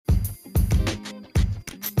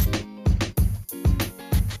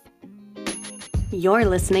You're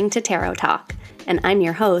listening to Tarot Talk, and I'm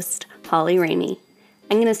your host, Holly Ramey.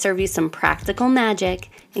 I'm going to serve you some practical magic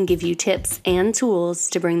and give you tips and tools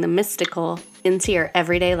to bring the mystical into your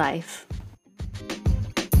everyday life.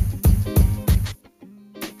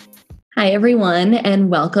 Hi, everyone,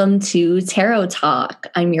 and welcome to Tarot Talk.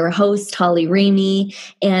 I'm your host, Holly Ramey,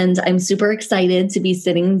 and I'm super excited to be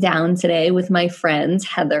sitting down today with my friend,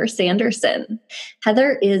 Heather Sanderson.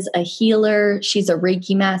 Heather is a healer. She's a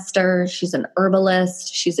Reiki master. She's an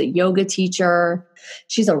herbalist. She's a yoga teacher.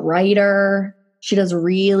 She's a writer. She does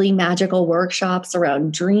really magical workshops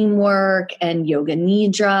around dream work and yoga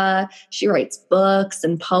nidra. She writes books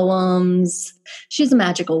and poems. She's a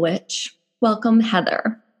magical witch. Welcome,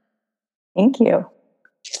 Heather. Thank you.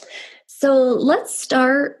 So let's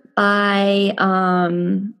start by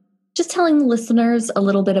just telling the listeners a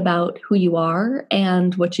little bit about who you are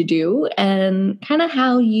and what you do and kind of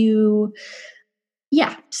how you,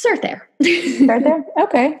 start there. Start there?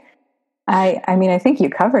 Okay. I think you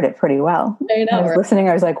covered it pretty well. I know, I was listening,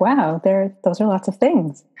 I was like, wow, those are lots of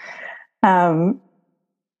things. I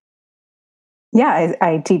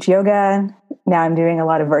teach yoga. Now I'm doing a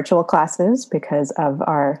lot of virtual classes because of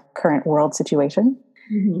our current world situation,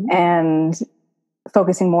 and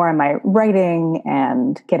focusing more on my writing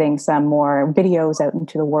and getting some more videos out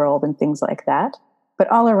into the world and things like that, but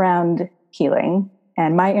all around healing.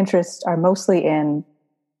 And my interests are mostly in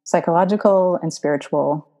psychological and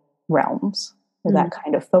spiritual realms, with that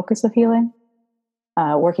kind of focus of healing,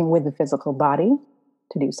 working with the physical body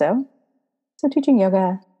to do so. So teaching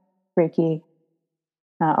yoga, Reiki,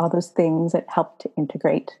 all those things that help to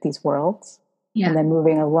integrate these worlds, and then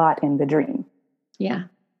moving a lot in the dream. Yeah,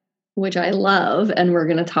 which I love, and we're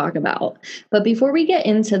going to talk about. But before we get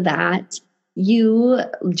into that, you,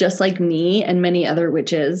 just like me and many other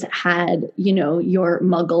witches, had, your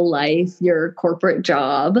muggle life, your corporate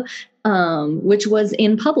job, which was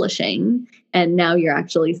in publishing. And now you're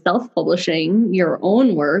actually self-publishing your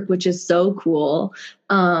own work, which is so cool.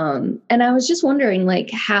 And I was just wondering,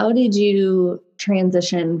 how did you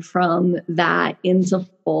transition from that into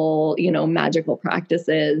full, magical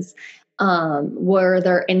practices? Were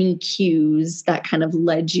there any cues that kind of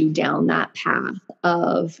led you down that path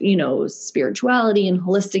of, spirituality and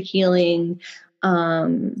holistic healing?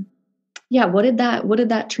 What did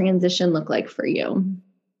that transition look like for you?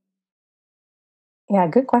 Yeah,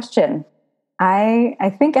 good question.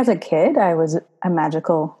 I think as a kid, I was a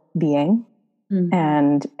magical being,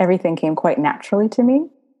 and everything came quite naturally to me.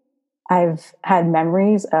 I've had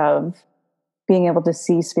memories of being able to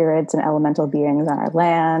see spirits and elemental beings on our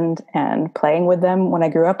land and playing with them. When I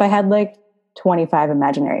grew up, I had 25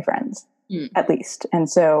 imaginary friends, at least. And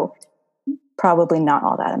so probably not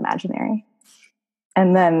all that imaginary.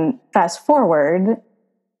 And then fast forward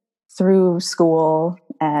through school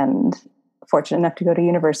and fortunate enough to go to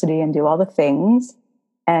university and do all the things,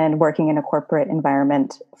 and working in a corporate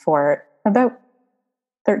environment for about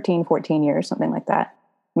 13, 14 years, something like that.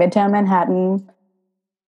 Midtown Manhattan,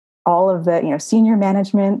 all of the, senior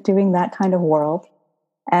management, doing that kind of world.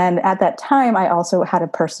 And at that time, I also had a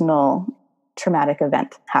personal traumatic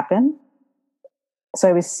event happen. So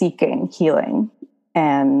I was seeking healing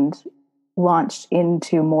and launched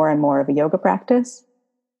into more and more of a yoga practice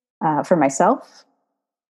for myself.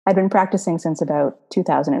 I'd been practicing since about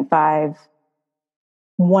 2005,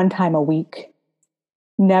 one time a week,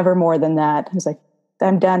 never more than that. I was like,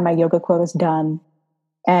 I'm done. My yoga quota's done.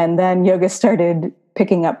 And then yoga started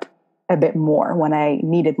picking up a bit more when I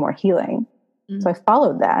needed more healing. So I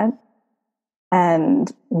followed that.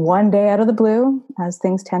 And one day out of the blue, as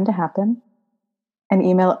things tend to happen, an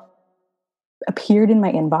email appeared in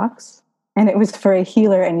my inbox, and it was for a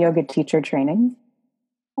healer and yoga teacher training.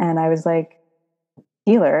 And I was like,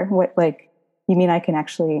 healer? What, you mean I can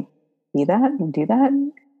actually be that and do that?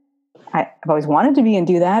 I've always wanted to be and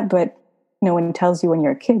do that, but no one tells you when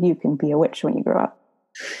you're a kid you can be a witch when you grow up.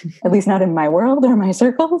 At least not in my world or my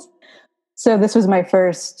circles. So this was my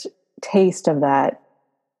first taste of that,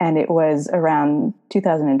 and it was around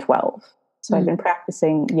 2012. So I'd been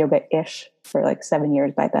practicing yoga-ish for 7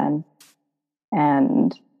 years by then,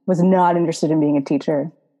 and was not interested in being a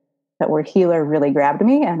teacher. That word healer really grabbed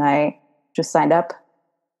me, and I just signed up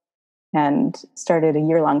and started a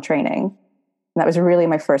year-long training. And that was really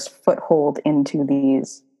my first foothold into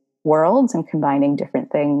these worlds and combining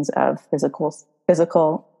different things of physical,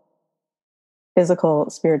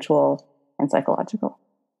 spiritual, and psychological.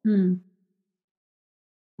 And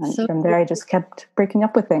so, from there, I just kept breaking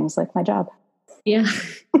up with things like my job. Yeah.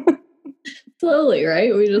 Slowly,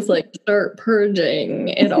 right? We just start purging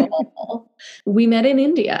it all. We met in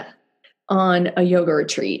India on a yoga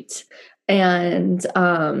retreat. And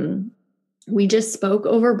we just spoke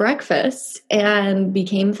over breakfast and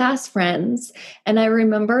became fast friends. And I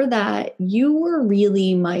remember that you were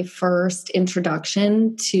really my first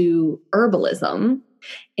introduction to herbalism.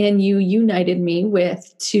 And you united me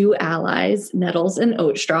with two allies, nettles and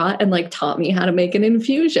oat straw, and like taught me how to make an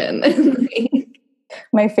infusion.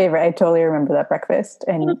 My favorite. I totally remember that breakfast.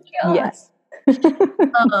 And yes.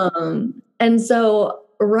 And so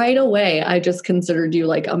right away, I just considered you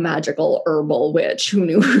like a magical herbal witch who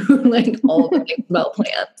knew like all the things about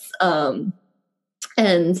plants.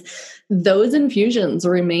 And those infusions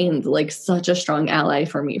remained like such a strong ally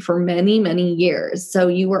for me for many, many years. So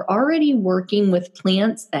you were already working with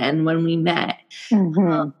plants then when we met.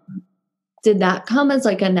 Did that come as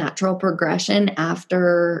like a natural progression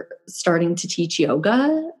after starting to teach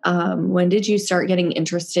yoga? When did you start getting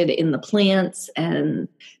interested in the plants and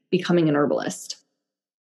becoming an herbalist?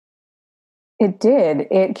 It did.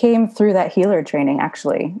 It came through that healer training,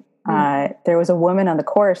 actually. There was a woman on the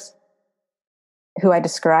course who I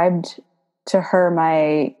described to her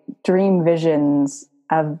my dream visions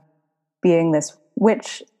of being this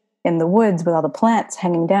witch in the woods with all the plants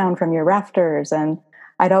hanging down from your rafters. And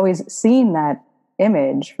I'd always seen that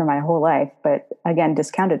image for my whole life, but again,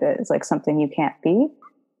 discounted it as like something you can't be.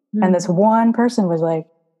 And this one person was like,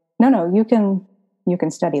 no, you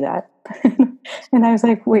can study that. And I was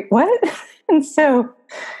like, wait, what? And so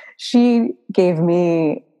she gave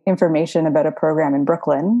me information about a program in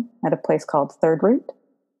Brooklyn at a place called Third Root.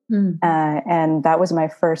 And that was my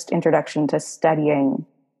first introduction to studying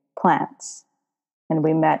plants. And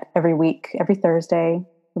we met every week, every Thursday,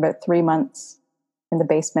 for about 3 months in the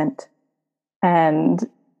basement, and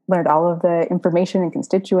learned all of the information and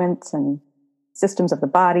constituents and systems of the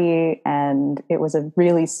body. And it was a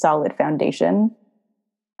really solid foundation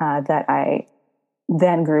that I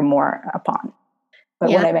then grew more upon. But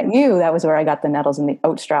when I met you, that was where I got the nettles and the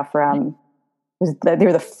oat straw from. They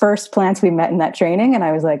were the first plants we met in that training. And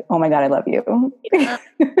I was like, oh my God, I love you. Yeah.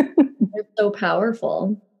 They're so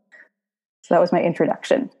powerful. So that was my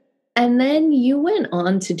introduction. And then you went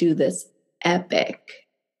on to do this epic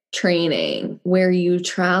training where you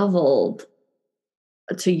traveled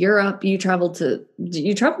to Europe. You traveled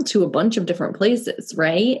to a bunch of different places,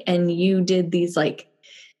 right? And you did these like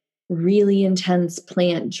really intense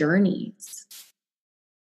plant journeys.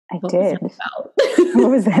 What did. Was that about?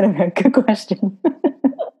 What was that about? Good question.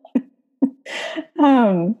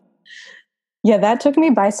 Yeah, that took me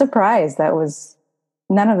by surprise.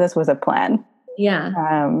 None of this was a plan. Yeah.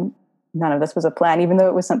 None of this was a plan, even though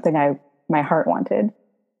it was something my heart wanted.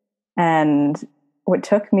 And what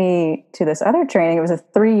took me to this other training, it was a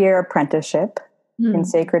 3-year apprenticeship in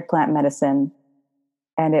sacred plant medicine.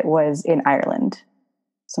 And it was in Ireland.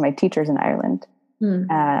 So my teacher's in Ireland.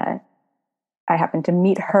 I happened to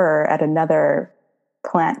meet her at another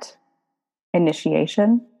plant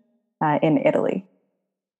initiation in Italy.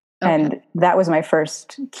 Okay. And that was my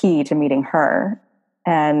first key to meeting her.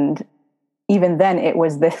 And even then it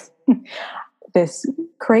was this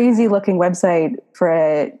crazy looking website for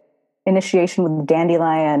a initiation with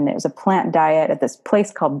dandelion. It was a plant diet at this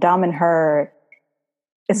place called Dom and Her,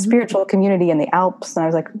 a spiritual community in the Alps. And I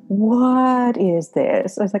was like, what is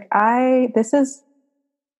this? I was like,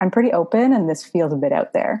 I'm pretty open and this feels a bit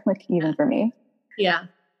out there, like even for me. Yeah.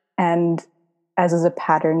 And as is a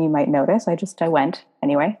pattern you might notice, I went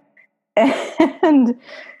anyway and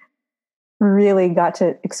really got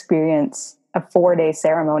to experience a 4-day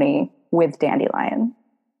ceremony with dandelion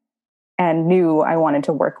and knew I wanted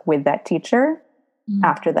to work with that teacher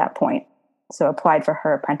after that point. So applied for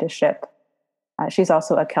her apprenticeship. She's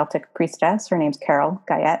also a Celtic priestess. Her name's Carol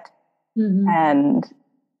Guyette. And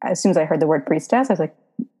as soon as I heard the word priestess, I was like,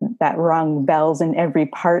 that rung bells in every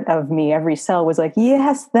part of me. Every cell was like,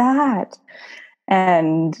 yes, that.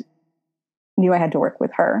 And knew I had to work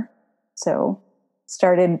with her. So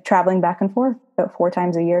started traveling back and forth about 4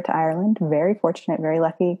 times a year to Ireland. Very fortunate, very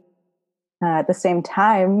lucky. At the same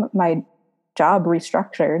time, my job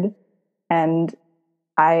restructured and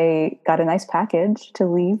I got a nice package to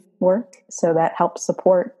leave work. So that helped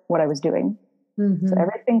support what I was doing. So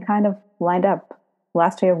everything kind of lined up.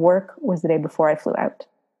 Last day of work was the day before I flew out.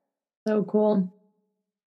 So cool.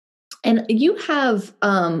 And you have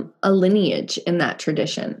a lineage in that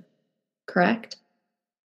tradition, correct?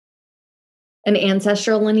 An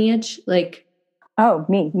ancestral lineage, like. Oh,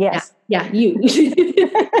 me, yes. Yeah, you.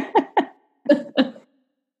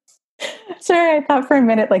 Sorry, I thought for a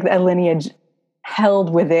minute like a lineage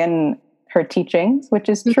held within her teachings, which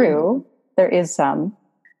is true. There is some.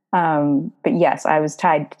 But yes, I was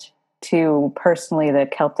tied to personally the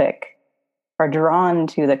Celtic, or drawn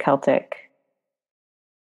to the Celtic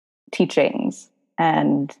teachings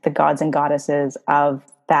and the gods and goddesses of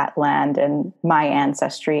that land. And my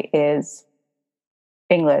ancestry is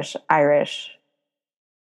English, Irish,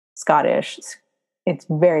 Scottish. It's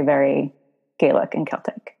very, very Gaelic and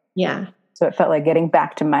Celtic. Yeah. So it felt like getting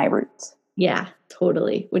back to my roots. Yeah,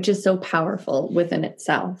 totally. Which is so powerful within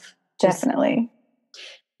itself. Definitely.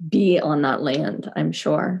 Just be on that land, I'm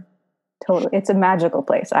sure. Totally. It's a magical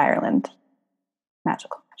place, Ireland.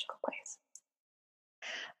 Magical place.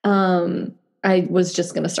 I was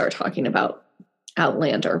just going to start talking about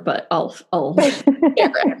Outlander, but I'll share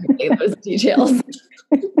those details.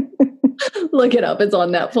 Look it up. It's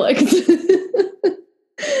on Netflix.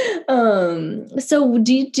 So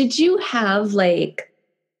did you have like,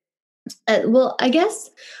 well, I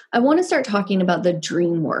guess I want to start talking about the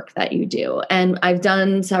dream work that you do. And I've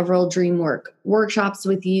done several dream work workshops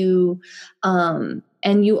with you.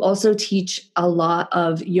 And you also teach a lot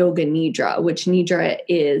of yoga nidra, which nidra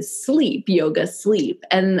is sleep, yoga sleep.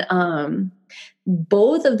 And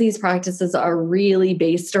both of these practices are really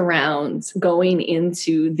based around going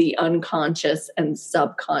into the unconscious and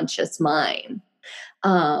subconscious mind.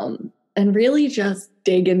 And really just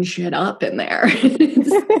digging shit up in there. It's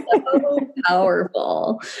so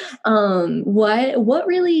powerful. What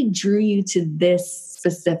really drew you to this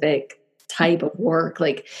specific type of work?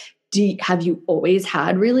 Like, have you always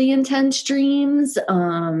had really intense dreams?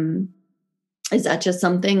 Is that just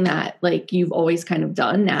something that like you've always kind of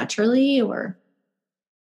done naturally, or?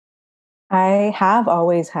 I have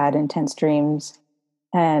always had intense dreams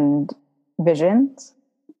and visions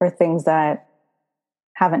or things that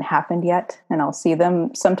haven't happened yet, and I'll see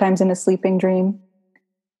them sometimes in a sleeping dream.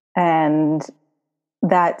 And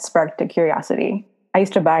that sparked a curiosity. I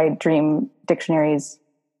used to buy dream dictionaries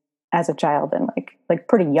as a child and like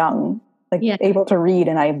pretty young, able to read,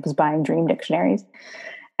 and I was buying dream dictionaries.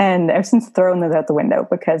 And I've since thrown those out the window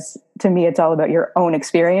because to me, it's all about your own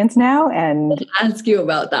experience now. And I'll ask you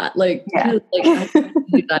about that. I do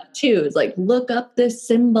that too. It's like, look up this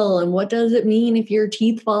symbol and what does it mean if your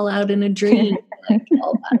teeth fall out in a dream? Like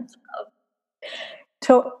all that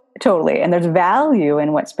stuff. Totally. And there's value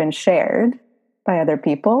in what's been shared by other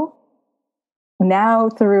people. Now,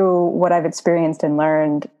 through what I've experienced and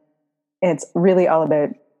learned, it's really all about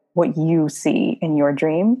what you see in your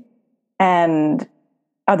dream. And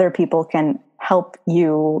other people can help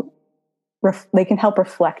you, they can help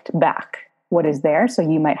reflect back what is there. So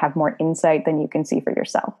you might have more insight than you can see for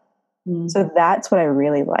yourself. Mm-hmm. So that's what I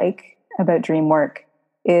really like about dream work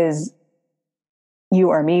is you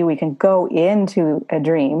or me, we can go into a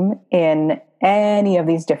dream in any of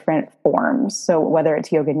these different forms. So whether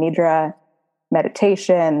it's yoga nidra,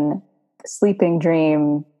 meditation, sleeping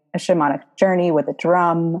dream, a shamanic journey with a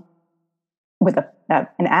drum, with an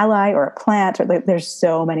ally or a plant, or there's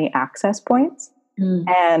so many access points.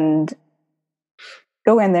 And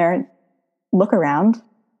go in there, look around,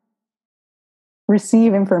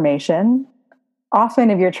 receive information.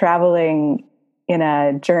 Often if you're traveling in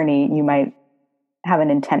a journey, you might have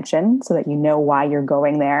an intention so that you know why you're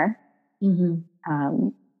going there. Mm-hmm.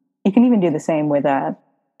 You can even do the same with a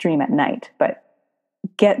dream at night, but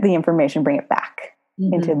get the information, bring it back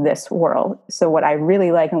into this world. So what I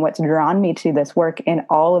really like and what's drawn me to this work in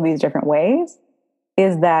all of these different ways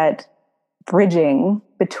is that bridging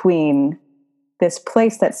between this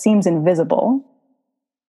place that seems invisible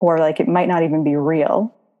or like it might not even be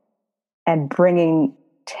real and bringing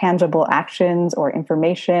tangible actions or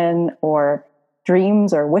information or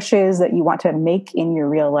dreams or wishes that you want to make in your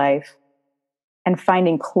real life and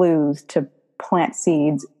finding clues to plant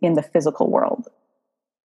seeds in the physical world.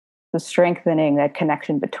 So strengthening that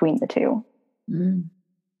connection between the two.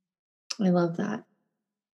 I love that.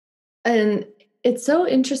 And it's so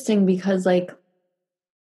interesting because like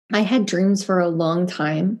I had dreams for a long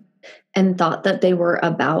time and thought that they were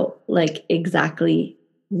about like exactly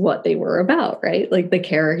what they were about, right? Like the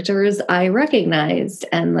characters I recognized,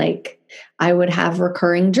 and like I would have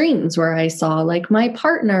recurring dreams where I saw like my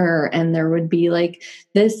partner and there would be like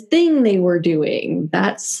this thing they were doing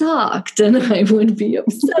that sucked and I would be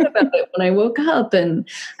upset about it when I woke up, and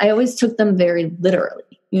I always took them very literally.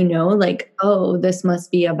 You know, like, oh, this must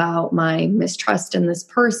be about my mistrust in this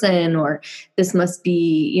person, or this must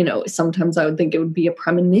be, you know, sometimes I would think it would be a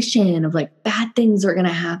premonition of like bad things are going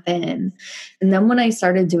to happen. And then when I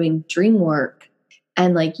started doing dream work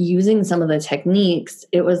and like using some of the techniques,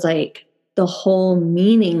 it was like the whole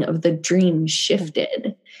meaning of the dream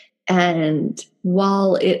shifted. And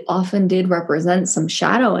while it often did represent some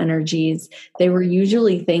shadow energies, they were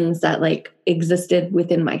usually things that like existed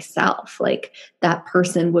within myself. Like that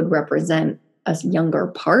person would represent a younger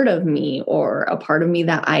part of me or a part of me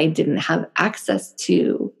that I didn't have access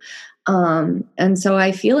to. And so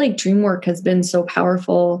I feel like dream work has been so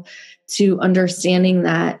powerful to understanding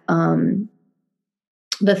that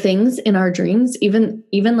the things in our dreams, even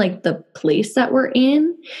like the place that we're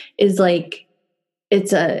in, is like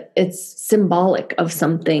it's symbolic of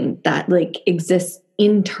something that like exists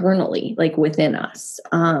internally, like within us.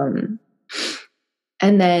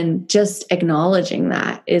 And then just acknowledging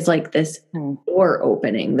that is like this door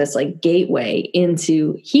opening, this like gateway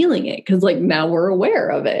into healing it. Cause like now we're aware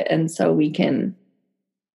of it. And so we can.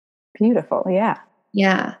 Beautiful. Yeah.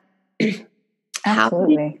 Yeah.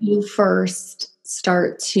 Absolutely. How did you first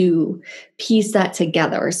start to piece that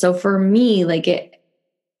together? So for me, like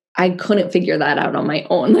I couldn't figure that out on my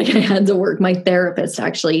own. Like I had to work. My therapist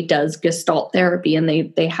actually does Gestalt therapy, and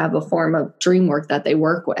they have a form of dream work that they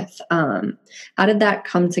work with. How did that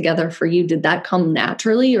come together for you? Did that come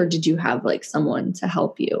naturally, or did you have like someone to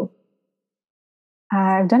help you?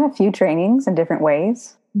 I've done a few trainings in different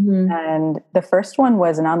ways. Mm-hmm. And the first one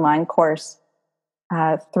was an online course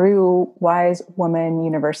through Wise Woman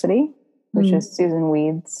University, which is Susan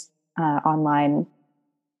Weed's online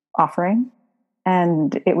offering.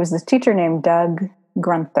 And it was this teacher named Doug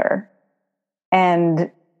Grunther. And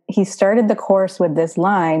he started the course with this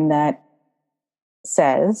line that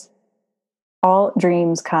says, "All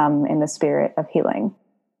dreams come in the spirit of healing."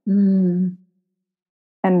 Mm.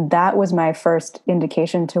 And that was my first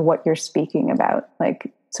indication to what you're speaking about.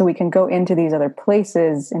 Like, so we can go into these other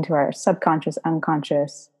places, into our subconscious,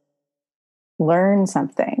 unconscious, learn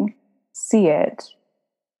something, see it.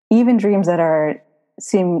 Even dreams that are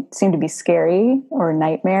seem to be scary or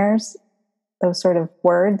nightmares, those sort of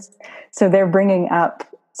words. So they're bringing up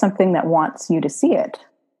something that wants you to see it.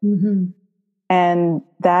 Mm-hmm. And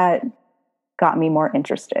that got me more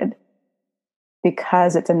interested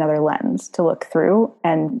because it's another lens to look through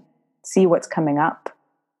and see what's coming up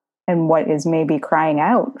and what is maybe crying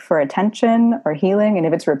out for attention or healing. And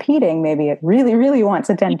if it's repeating, maybe it really, really wants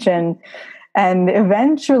attention. And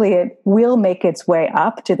eventually it will make its way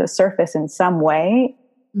up to the surface in some way.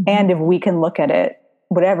 Mm-hmm. And if we can look at it,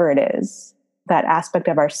 whatever it is, that aspect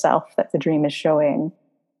of ourself that the dream is showing,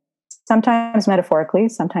 sometimes metaphorically,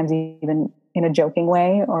 sometimes even in a joking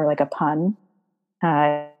way or like a pun,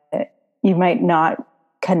 you might not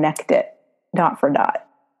connect it dot for dot.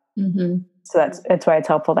 Mm-hmm. So that's why it's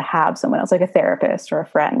helpful to have someone else, like a therapist or a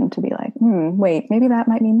friend, to be like, wait, maybe that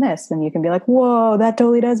might mean this. And you can be like, whoa, that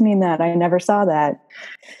totally does mean that. I never saw that.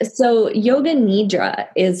 So yoga nidra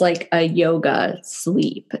is like a yoga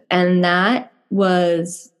sleep. And that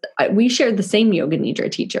was, we shared the same yoga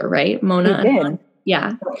nidra teacher, right? Mona? We did.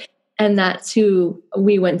 Yeah. And that's who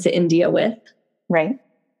we went to India with. Right.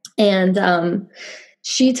 And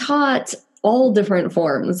she taught all different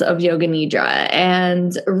forms of yoga nidra.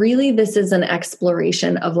 And really, this is an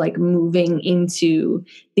exploration of like moving into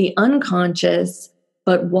the unconscious,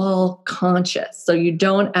 but while conscious. So you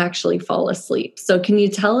don't actually fall asleep. So can you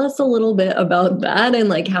tell us a little bit about that and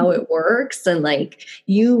like how it works? And like,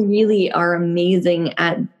 you really are amazing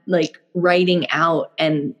at like writing out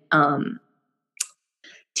and,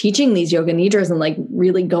 teaching these yoga nidras and like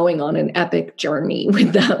really going on an epic journey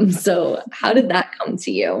with them. So how did that come to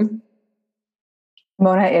you?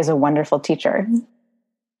 Mona is a wonderful teacher.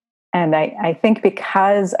 And I think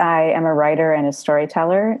because I am a writer and a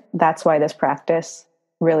storyteller, that's why this practice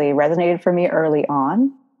really resonated for me early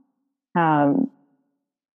on.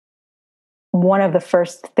 One of the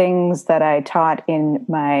first things that I taught in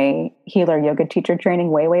my healer yoga teacher training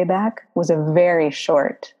way back was a very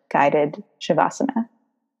short guided Shavasana.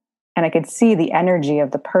 And I could see the energy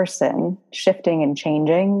of the person shifting and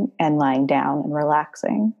changing and lying down and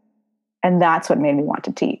relaxing. And that's what made me want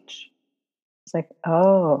to teach. It's like,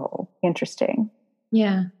 oh, interesting.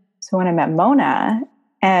 Yeah. So when I met Mona,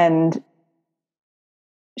 and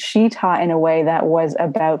she taught in a way that was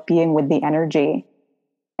about being with the energy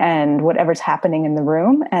and whatever's happening in the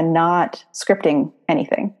room and not scripting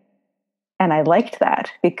anything. And I liked that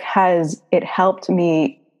because it helped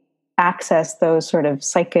me access those sort of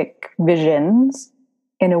psychic visions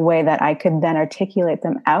in a way that I could then articulate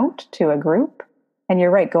them out to a group. And you're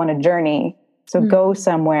right, go on a journey. So go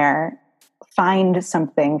somewhere, find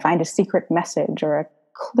something, find a secret message or a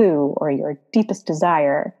clue or your deepest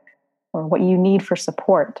desire or what you need for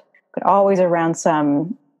support, but always around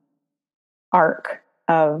some arc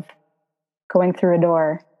of going through a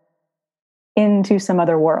door into some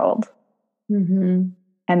other world and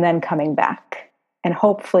then coming back and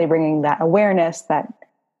hopefully bringing that awareness, that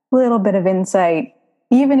little bit of insight,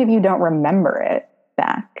 even if you don't remember it,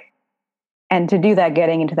 back. And to do that,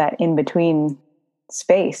 getting into that in-between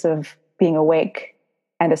space of being awake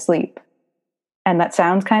and asleep. And that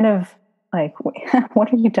sounds kind of Like,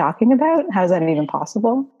 what are you talking about? How is that even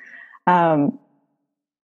possible?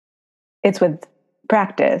 It's with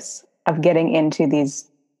practice of getting into these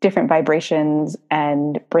different vibrations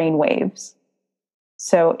and brain waves.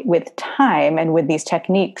 So with time and with these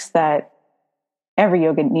techniques that every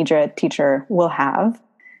yoga nidra teacher will have,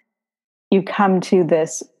 you come to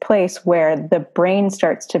this place where the brain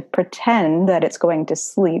starts to pretend that it's going to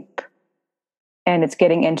sleep, and it's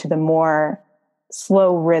getting into the more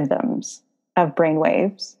slow rhythms of brain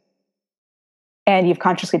waves. And you've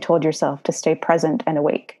consciously told yourself to stay present and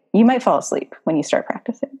awake. You might fall asleep when you start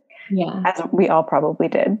practicing. Yeah. As we all probably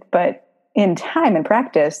did. But in time and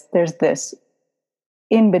practice, there's this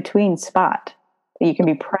in-between spot that you can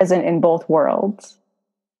be present in both worlds.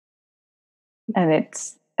 And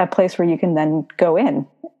it's a place where you can then go in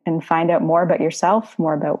and find out more about yourself,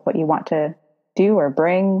 more about what you want to do or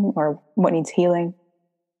bring or what needs healing.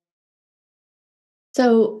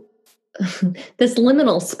 So this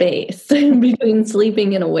liminal space between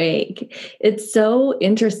sleeping and awake, it's so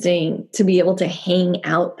interesting to be able to hang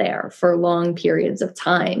out there for long periods of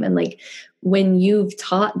time. And like when you've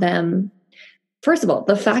taught them, first of all,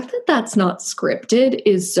 the fact that that's not scripted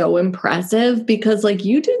is so impressive, because like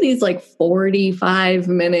you do these like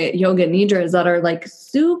 45-minute yoga nidras that are like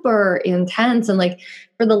super intense. And like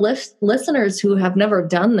for the listeners who have never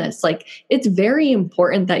done this, like it's very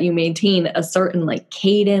important that you maintain a certain like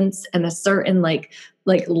cadence and a certain like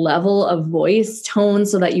level of voice tone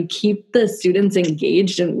so that you keep the students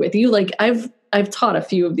engaged and with you. Like I've taught a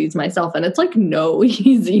few of these myself, and it's like no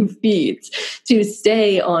easy feat to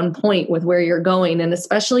stay on point with where you're going. And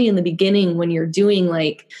especially in the beginning when you're doing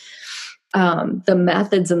like the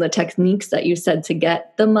methods and the techniques that you said to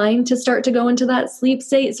get the mind to start to go into that sleep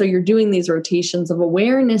state. So you're doing these rotations of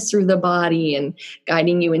awareness through the body and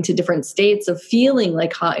guiding you into different states of feeling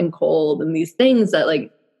like hot and cold and these things that like,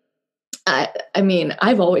 I mean,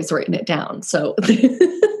 I've always written it down. So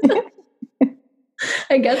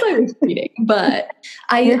I guess I was cheating, but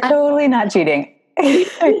You're totally not cheating.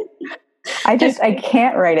 I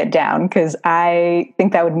can't write it down because I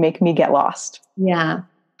think that would make me get lost. Yeah.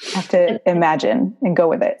 I have to imagine and go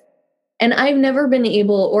with it. And I've never been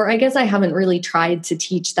able, or I guess I haven't really tried to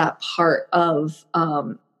teach that part of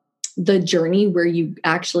the journey where you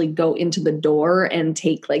actually go into the door and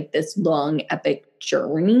take like this long epic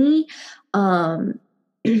journey. How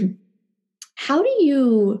do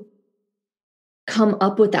you come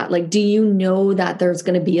up with that? Like, do you know that there's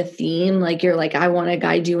going to be a theme? Like you're like, I want to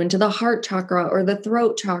guide you into the heart chakra or the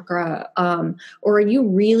throat chakra. Or are you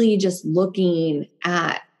really just looking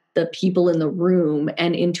at the people in the room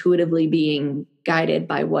and intuitively being guided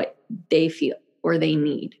by what they feel or they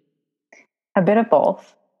need? A bit of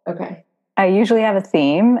both. Okay. I usually have a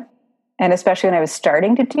theme. And especially when I was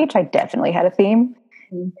starting to teach, I definitely had a theme.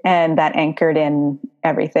 Mm-hmm. And that anchored in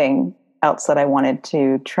everything else that I wanted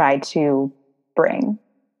to try to bring.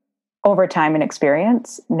 Over time and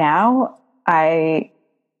experience, now I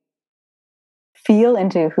feel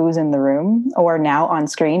into who's in the room or now on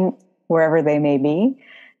screen, wherever they may be.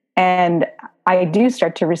 And I do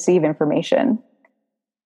start to receive information.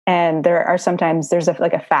 And there are sometimes there's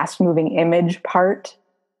a fast moving image part.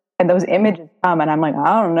 And those images come and I'm like,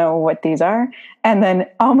 I don't know what these are. And then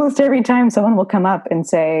almost every time someone will come up and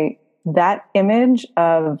say, that image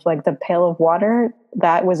of like the pail of water,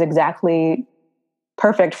 that was exactly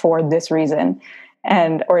perfect for this reason.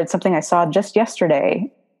 Or it's something I saw just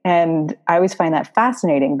yesterday. And I always find that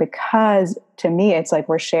fascinating because to me, it's like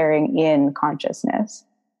we're sharing in consciousness.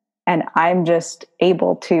 And I'm just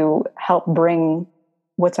able to help bring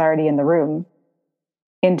what's already in the room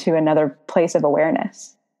into another place of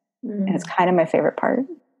awareness. And it's kind of my favorite part.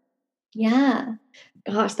 Yeah.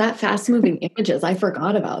 Gosh, that fast moving images, I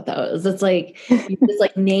forgot about those. It's like you just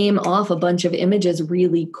like name off a bunch of images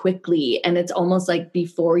really quickly. And it's almost like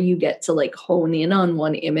before you get to like hone in on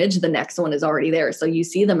one image, the next one is already there. So you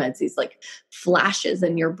see them as these like flashes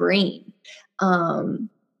in your brain.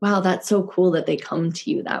 Wow, that's so cool that they come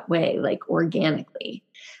to you that way, like organically.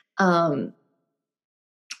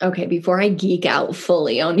 Okay, before I geek out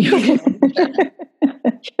fully on yoga nidra.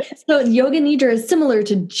 So yoga nidra is similar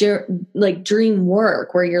to like dream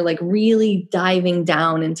work, where you're like really diving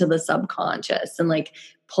down into the subconscious and like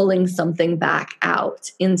pulling something back out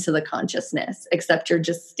into the consciousness, except you're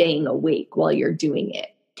just staying awake while you're doing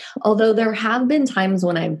it. Although there have been times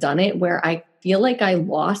when I've done it where I feel like I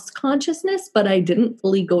lost consciousness, but I didn't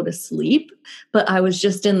fully go to sleep, but I was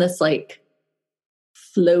just in this like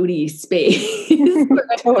floaty space.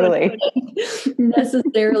 Totally.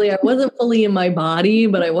 Necessarily, I wasn't fully in my body,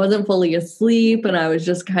 but I wasn't fully asleep, and I was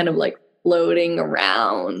just kind of like floating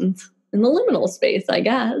around in the liminal space, I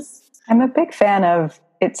guess. I'm a big fan of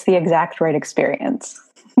it's the exact right experience,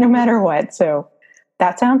 no matter what. So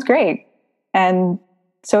that sounds great. And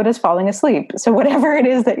so does falling asleep. So whatever it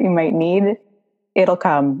is that you might need, it'll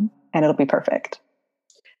come and it'll be perfect.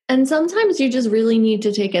 And sometimes you just really need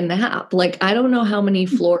to take a nap. Like, I don't know how many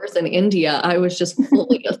floors in India I was just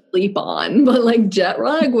fully asleep on, but like jet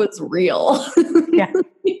lag was real. Yeah.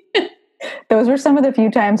 Those were some of the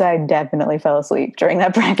few times I definitely fell asleep during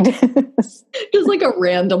that practice. Just like a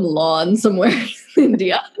random lawn somewhere in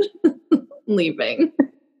India, leaving.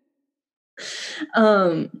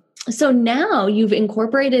 So now you've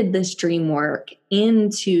incorporated this dream work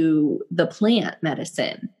into the plant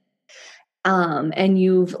medicine. And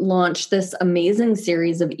you've launched this amazing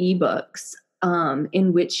series of ebooks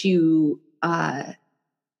in which you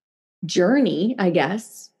journey, I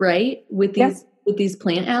guess, right, with these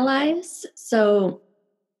plant allies. So,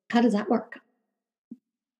 how does that work?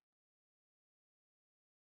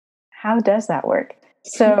 How does that work?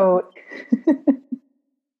 So,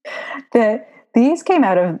 these came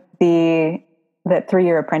out of the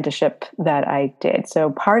 3-year apprenticeship that I did. So,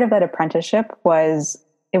 part of that apprenticeship was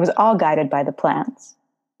it was all guided by the plants.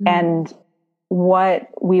 Mm-hmm. And what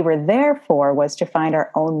we were there for was to find our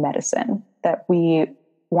own medicine that we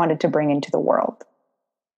wanted to bring into the world.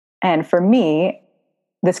 And for me,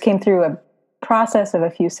 this came through a process of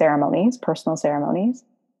a few ceremonies, personal ceremonies.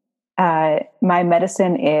 My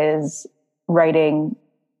medicine is writing,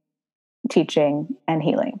 teaching, and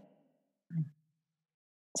healing.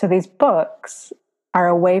 So these books are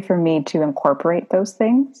a way for me to incorporate those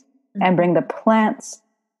things and bring the plants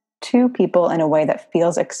to people in a way that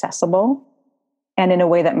feels accessible and in a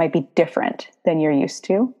way that might be different than you're used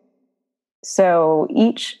to. So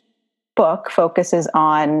each book focuses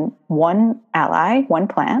on one ally, one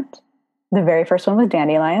plant. The very first one was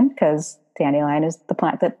dandelion, because dandelion is the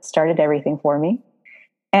plant that started everything for me.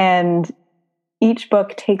 And each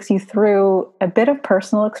book takes you through a bit of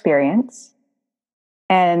personal experience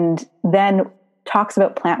and then talks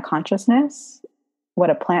about plant consciousness, what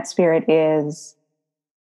a plant spirit is,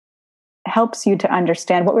 helps you to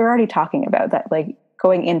understand what we were already talking about, that like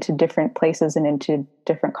going into different places and into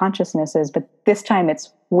different consciousnesses, but this time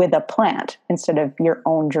it's with a plant instead of your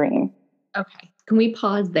own dream. Okay. Can we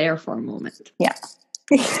pause there for a moment? Yeah.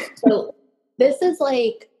 So this is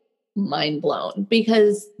like mind blown,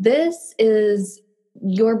 because this is,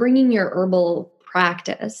 you're bringing your herbal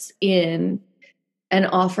practice in and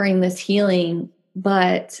offering this healing,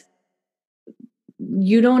 but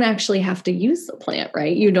you don't actually have to use the plant,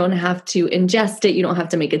 right? You don't have to ingest it. You don't have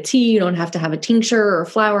to make a tea. You don't have to have a tincture or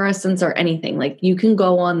flower essence or anything. Like, you can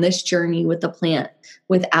go on this journey with the plant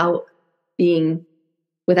without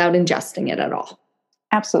ingesting it at all.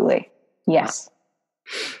 Absolutely. Yes.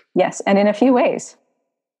 Wow. Yes. And in a few ways.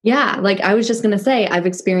 Yeah. Like, I was just going to say, I've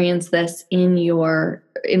experienced this in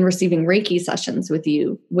receiving Reiki sessions with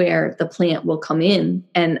you, where the plant will come in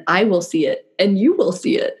and I will see it and you will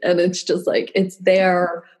see it. And it's just like, it's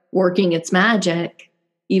there working its magic,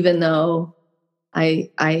 even though I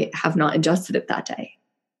have not ingested it that day.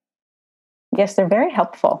 Yes, they're very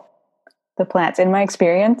helpful. The plants, in my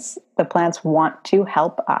experience, the plants want to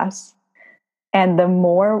help us. And the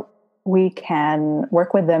more we can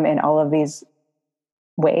work with them in all of these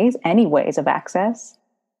ways, any ways of access,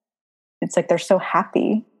 it's like they're so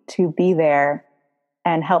happy to be there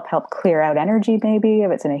and help clear out energy, maybe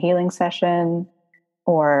if it's in a healing session,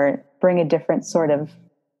 or bring a different sort of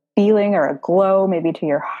feeling or a glow maybe to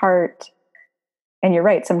your heart. And you're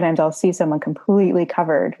right, sometimes I'll see someone completely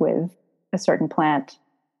covered with a certain plant,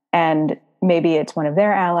 and maybe it's one of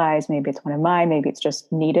their allies, maybe it's one of mine, maybe it's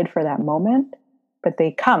just needed for that moment, but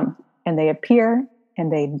they come and they appear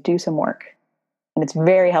and they do some work. And it's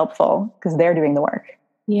very helpful because they're doing the work.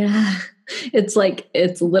 Yeah. It's like,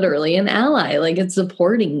 it's literally an ally, like it's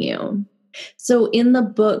supporting you. So in the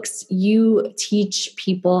books, you teach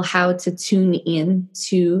people how to tune in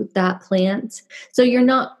to that plant. So you're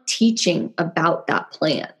not teaching about that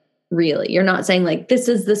plant, really. You're not saying like, this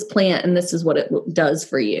is this plant and this is what it does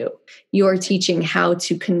for you. You're teaching how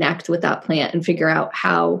to connect with that plant and figure out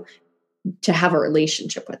how to have a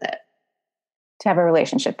relationship with it. To have a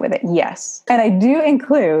relationship with it, yes. And I do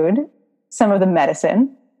include some of the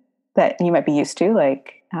medicine that you might be used to,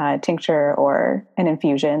 like tincture or an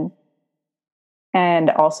infusion, and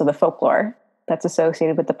also the folklore that's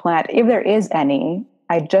associated with the plant. If there is any,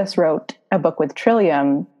 I just wrote a book with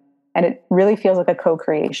Trillium, and it really feels like a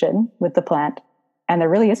co-creation with the plant. And there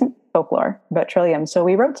really isn't folklore about Trillium, so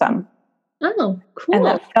we wrote some. Oh, cool. And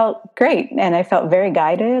that felt great. And I felt very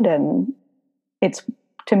guided. And it's,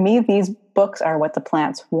 to me, these books are what the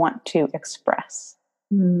plants want to express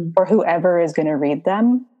for whoever is going to read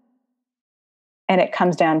them. And it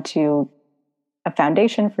comes down to a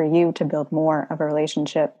foundation for you to build more of a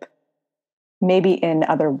relationship, maybe in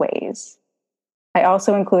other ways. I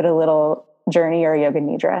also include a little journey or yoga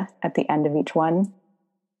nidra at the end of each one,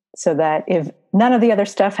 so that if none of the other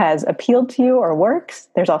stuff has appealed to you or works,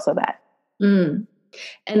 there's also that. And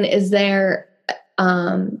is there,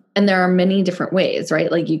 and there are many different ways,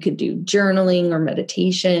 right? Like you could do journaling or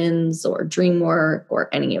meditations or dream work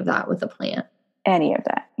or any of that with a plant. Any of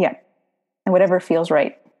that. Yeah. And whatever feels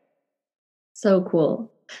right. So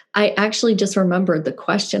cool. I actually just remembered the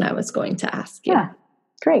question I was going to ask you. Yeah.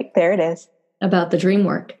 Great. There it is. About the dream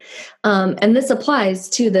work. And this applies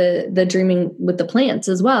to the dreaming with the plants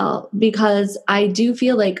as well, because I do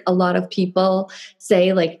feel like a lot of people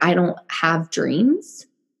say like, I don't have dreams,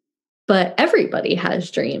 but everybody has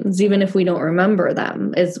dreams, even if we don't remember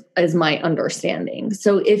them, is my understanding.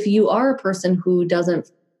 So if you are a person who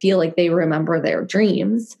doesn't feel like they remember their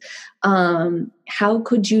dreams, how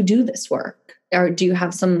could you do this work? Or do you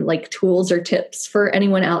have some like tools or tips for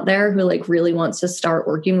anyone out there who like really wants to start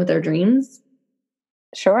working with their dreams?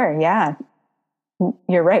 Sure. Yeah.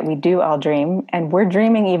 You're right. We do all dream, and we're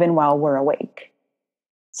dreaming even while we're awake.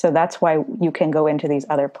 So that's why you can go into these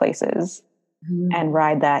other places and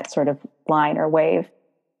ride that sort of line or wave.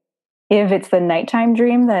 If it's the nighttime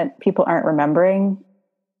dream that people aren't remembering,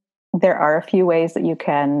 there are a few ways that you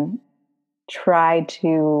can try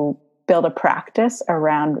to build a practice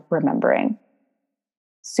around remembering.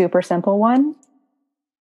 Super simple one.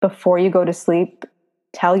 Before you go to sleep,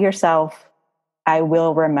 tell yourself, I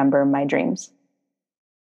will remember my dreams.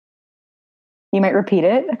 You might repeat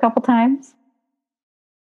it a couple times.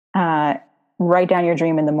 Write down your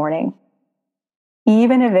dream in the morning.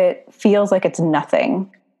 Even if it feels like it's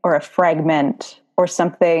nothing or a fragment or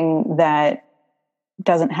something that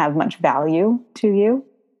doesn't have much value to you,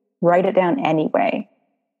 write it down anyway.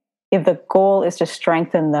 If the goal is to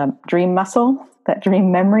strengthen the dream muscle, that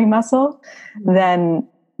dream memory muscle, then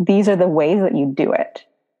these are the ways that you do it.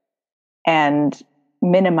 And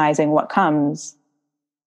minimizing what comes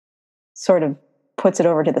sort of puts it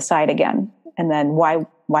over to the side again. And then why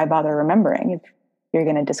bother remembering if you're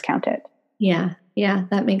going to discount it? Yeah,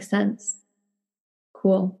 that makes sense.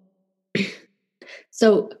 Cool.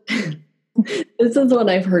 So this is what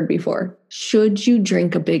I've heard before. Should you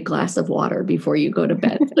drink a big glass of water before you go to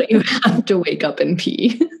bed so you have to wake up and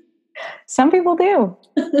pee? Some people do.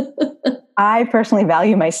 I personally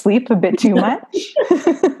value my sleep a bit too much.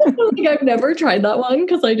 I've never tried that one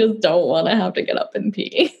because I just don't want to have to get up and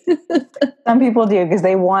pee. Some people do because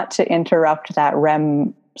they want to interrupt that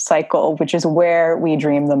REM cycle, which is where we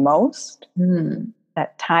dream the most.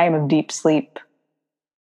 That time of deep sleep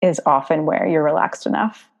is often where you're relaxed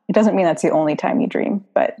enough. It doesn't mean that's the only time you dream,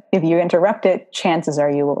 but if you interrupt it, chances are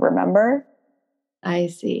you will remember. I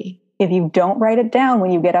see. If you don't write it down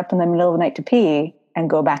when you get up in the middle of the night to pee and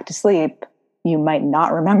go back to sleep, you might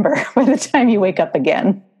not remember by the time you wake up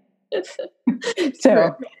again.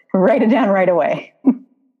 So write it down right away.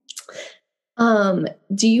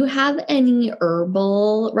 Do you have any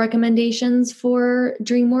herbal recommendations for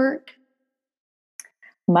dream work?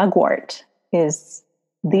 Mugwort is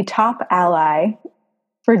the top ally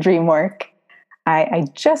for dream work. I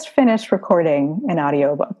just finished recording an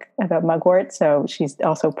audiobook about mugwort, so she's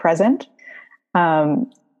also present. For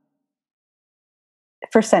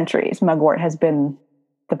centuries, mugwort has been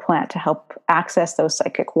the plant to help access those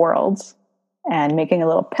psychic worlds. And making a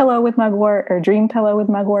little pillow with mugwort or dream pillow with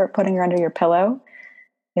mugwort, putting her under your pillow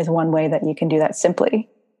is one way that you can do that simply.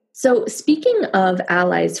 So speaking of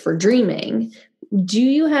allies for dreaming, do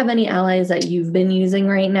you have any allies that you've been using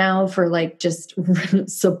right now for like just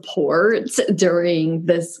support during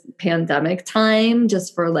this pandemic time,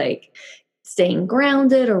 just for like staying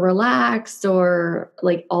grounded or relaxed or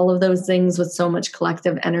like all of those things with so much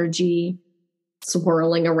collective energy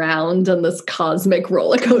swirling around on this cosmic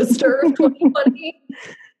roller coaster of 2020?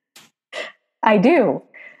 I do.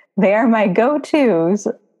 They are my go-tos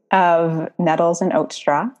of nettles and oat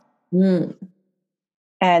straw.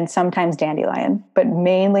 And sometimes dandelion, but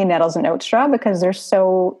mainly nettles and oat straw because they're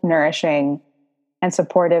so nourishing and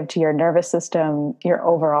supportive to your nervous system, your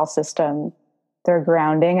overall system. They're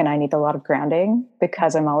grounding, and I need a lot of grounding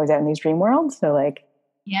because I'm always out in these dream worlds. So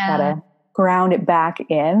gotta ground it back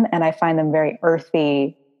in, and I find them very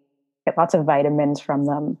earthy, get lots of vitamins from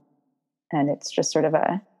them. And it's just sort of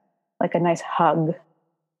a nice hug.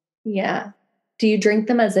 Yeah. Do you drink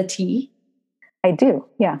them as a tea? I do.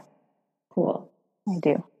 Yeah. Cool. I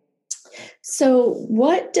do. So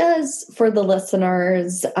for the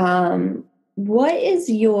listeners, what is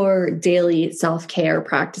your daily self-care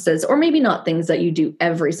practices, or maybe not things that you do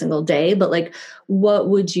every single day, but like, what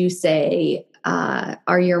would you say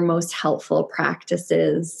are your most helpful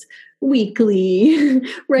practices weekly,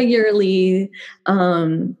 regularly,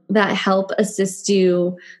 that help assist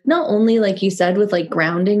you not only, like you said, with like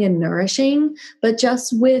grounding and nourishing, but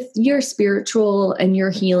just with your spiritual and your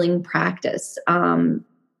healing practice.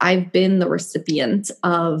 I've been the recipient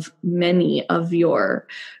of many of your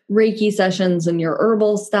Reiki sessions and your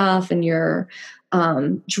herbal stuff and your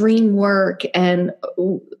dream work, and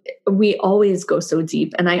we always go so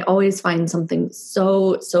deep, and I always find something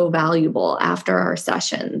so valuable after our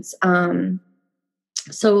sessions.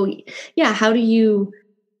 So yeah, how do you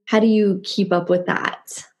keep up with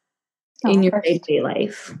that in your day-to-day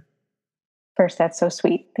life? First, that's so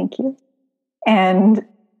sweet. Thank you. And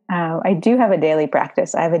I do have a daily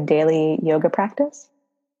practice. I have a daily yoga practice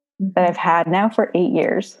that I've had now for 8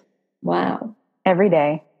 years. Wow. Every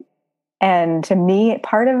day. And to me,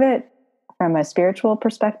 part of it from a spiritual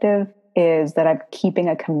perspective is that I'm keeping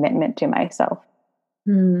a commitment to myself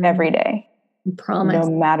every day. Promise.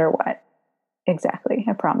 No matter what. Exactly.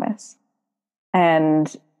 I promise.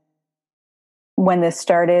 And when this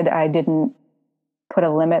started, I didn't put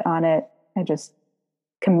a limit on it. I just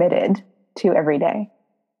committed to every day.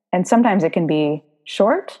 And sometimes it can be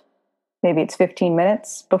short. Maybe it's 15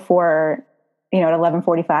 minutes before, at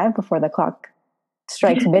 11:45, before the clock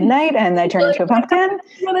strikes midnight and I turn into a pumpkin.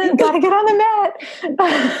 You got to get on the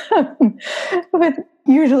mat. But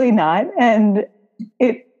usually not. And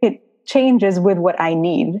it changes with what I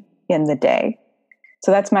need in the day.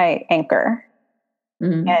 So that's my anchor.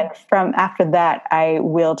 Mm-hmm. And from after that, I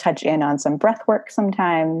will touch in on some breath work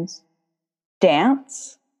sometimes.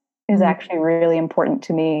 Dance is actually really important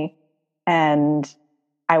to me. And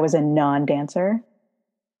I was a non-dancer.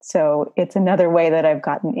 So it's another way that I've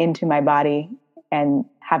gotten into my body and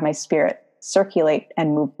have my spirit circulate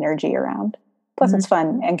and move energy around. Plus it's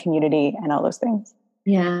fun and community and all those things.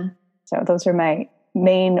 Yeah. So those are my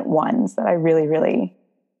main ones that I really, really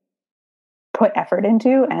put effort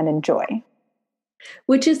into and enjoy.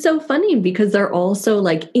 Which is so funny because they're also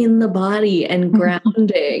like in the body and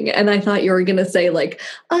grounding. And I thought you were going to say like,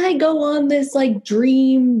 I go on this like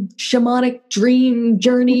shamanic dream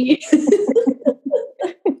journey.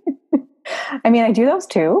 I mean, I do those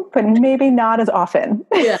too, but maybe not as often.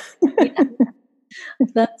 Yeah.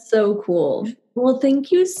 That's so cool. Well,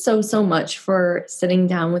 thank you so much for sitting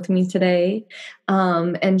down with me today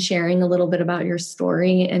and sharing a little bit about your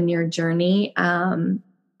story and your journey. Can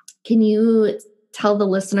you tell the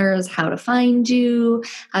listeners how to find you,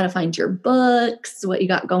 how to find your books, what you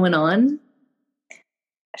got going on?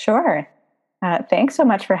 Sure. Thanks so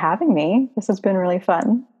much for having me. This has been really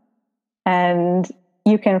fun. And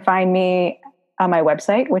you can find me on my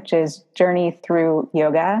website, which is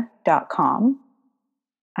journeythroughyoga.com.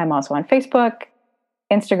 I'm also on Facebook.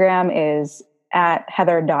 Instagram is at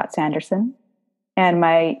heather.sanderson. And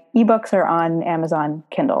my ebooks are on Amazon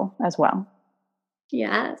Kindle as well.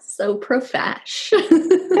 Yeah, so profesh. I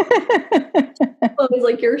was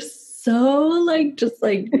like, you're so like, just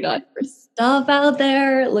like got your stuff out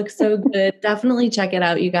there. It looks so good. Definitely check it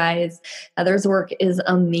out, you guys. Heather's work is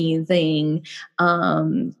amazing.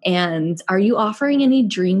 And are you offering any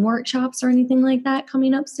dream workshops or anything like that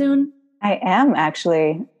coming up soon? I am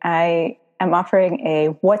actually. I am offering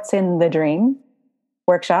a What's in the Dream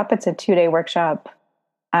workshop. It's a 2-day workshop,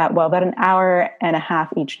 about an hour and a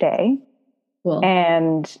half each day. Cool.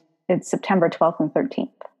 And it's September 12th and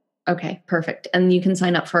 13th. Okay, perfect. And you can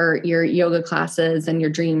sign up for your yoga classes and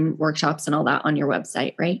your dream workshops and all that on your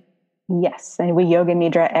website, right? Yes. And we yoga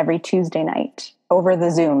nidra every Tuesday night over the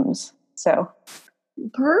Zooms. So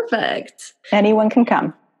perfect. Anyone can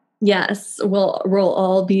come. Yes. We'll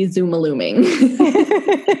all be Zoom-a-looming.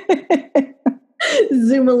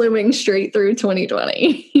 Zoom-a-looming straight through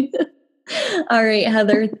 2020. All right,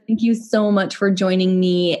 Heather, thank you so much for joining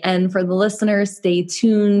me. And for the listeners, stay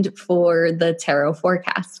tuned for the tarot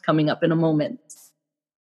forecast coming up in a moment.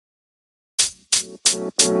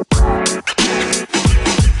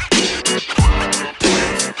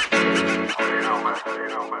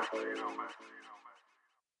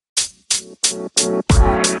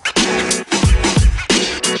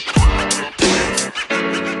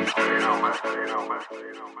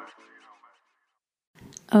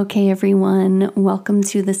 Okay, everyone, welcome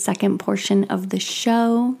to the second portion of the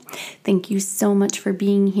show. Thank you so much for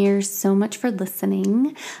being here, so much for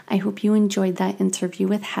listening. I hope you enjoyed that interview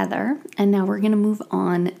with Heather. And now we're going to move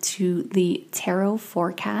on to the tarot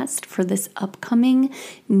forecast for this upcoming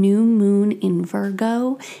new moon in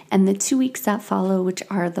Virgo and the 2 weeks that follow, which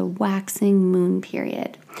are the waxing moon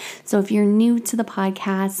period. So if you're new to the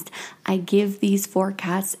podcast, I give these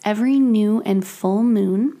forecasts every new and full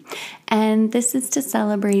moon. And this is to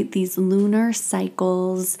celebrate these lunar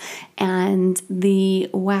cycles and the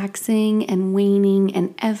waxing and waning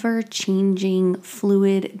and ever-changing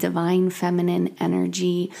fluid divine feminine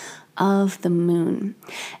energy of the moon.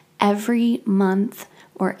 Every month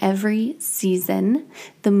or every season,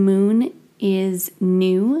 the moon is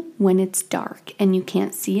new when it's dark and you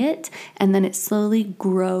can't see it, and then it slowly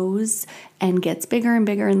grows and gets bigger and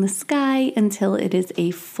bigger in the sky until it is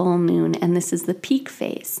a full moon, and this is the peak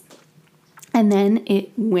phase. And then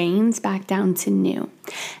it wanes back down to new.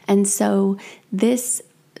 And so this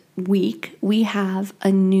week we have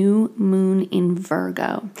a new moon in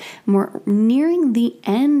Virgo. We're nearing the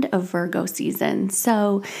end of Virgo season.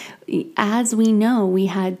 So as we know, we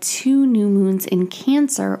had 2 new moons in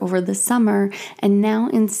Cancer over the summer, and now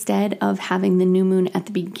instead of having the new moon at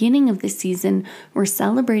the beginning of the season, we're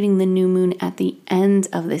celebrating the new moon at the end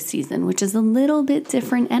of the season, which is a little bit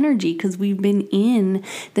different energy because we've been in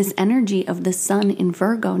this energy of the sun in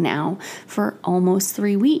Virgo now for almost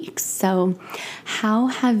 3 weeks. So how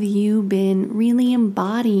have you been really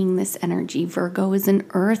embodying this energy? Virgo is an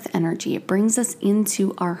earth energy. It brings us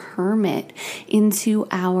into our hermit, into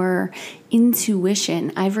our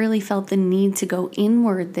intuition. I've really felt the need to go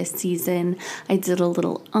inward this season. I did a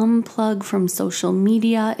little unplug from social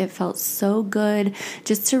media. It felt so good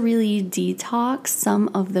just to really detox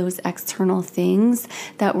some of those external things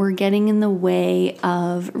that were getting in the way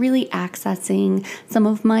of really accessing some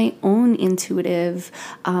of my own intuitive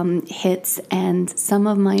hits and some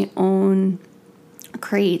of my own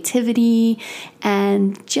creativity,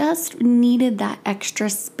 and just needed that extra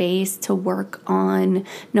space to work on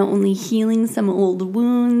not only healing some old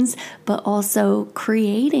wounds, but also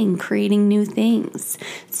creating new things.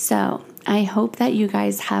 So I hope that you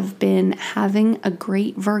guys have been having a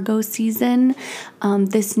great Virgo season.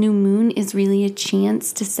 This new moon is really a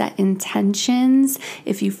chance to set intentions.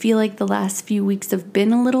 If you feel like the last few weeks have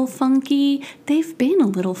been a little funky, they've been a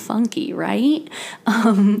little funky, right?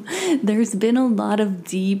 There's been a lot of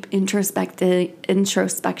deep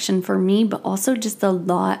introspection for me, but also just a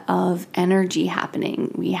lot of energy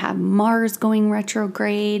happening. We have Mars going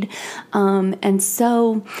retrograde. And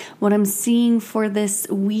so what I'm seeing for this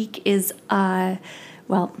week is,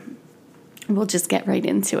 we'll just get right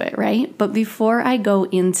into it, right? But before I go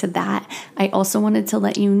into that, I also wanted to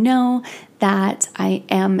let you know that I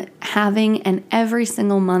am having, and every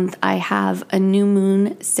single month I have a new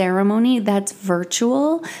moon ceremony that's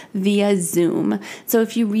virtual via Zoom. So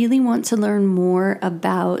if you really want to learn more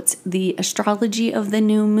about the astrology of the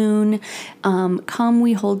new moon, come,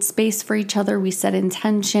 we hold space for each other, we set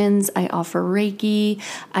intentions, I offer Reiki,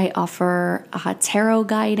 I offer tarot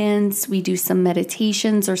guidance, we do some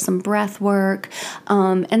meditations or some breath work,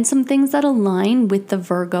 and some things that align with the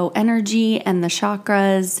Virgo energy and the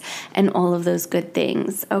chakras and all of those good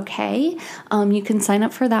things. Okay. You can sign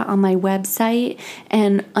up for that on my website.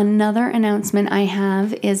 And another announcement I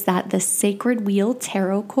have is that the Sacred Wheel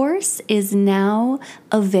Tarot course is now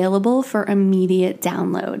available for immediate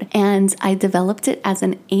download. And I developed it as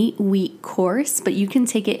an 8-week course, but you can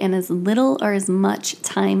take it in as little or as much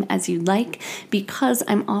time as you like, because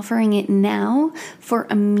I'm offering it now for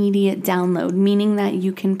immediate download, meaning that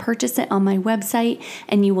you can purchase it on my website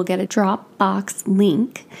and you will get a Dropbox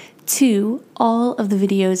link to all of the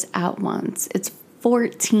videos at once. It's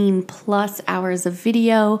 14 plus hours of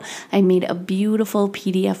video. I made a beautiful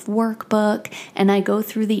PDF workbook, and I go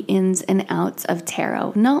through the ins and outs of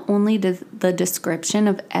tarot. Not only the description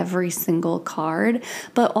of every single card,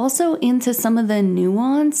 but also into some of the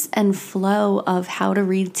nuance and flow of how to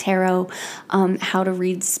read tarot, how to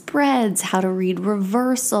read spreads, how to read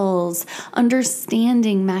reversals,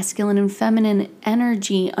 understanding masculine and feminine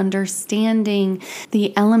energy, understanding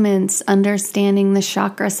the elements, understanding the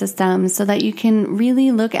chakra system, so that you can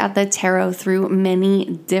really look at the tarot through many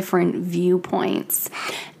different viewpoints.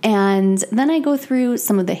 And then I go through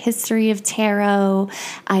some of the history of tarot.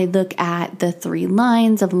 I look at the 3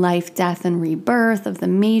 lines of life, death, and rebirth of the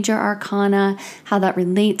major arcana, how that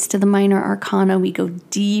relates to the minor arcana. We go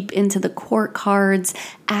deep into the court cards,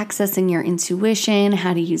 accessing your intuition,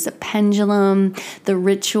 how to use a pendulum, the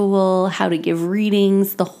ritual, how to give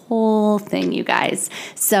readings, the whole thing, you guys.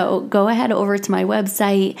 So go ahead over to my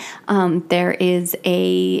website. There is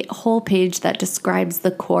a whole page that describes the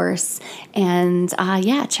course. And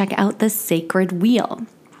check out the Sacred Wheel.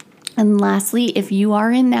 And lastly, if you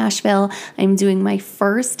are in Nashville, I'm doing my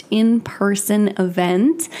first in-person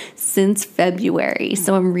event since February.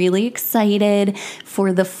 So I'm really excited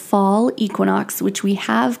for the fall equinox, which we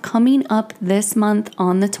have coming up this month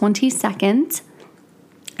on the 22nd.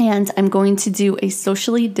 And I'm going to do a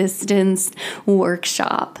socially distanced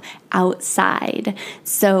workshop outside.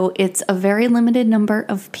 So it's a very limited number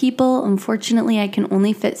of people. Unfortunately, I can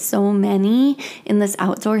only fit so many in this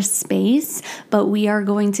outdoor space, but we are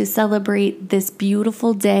going to celebrate this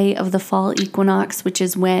beautiful day of the fall equinox, which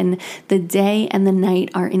is when the day and the night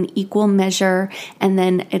are in equal measure. And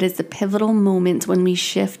then it is a pivotal moment when we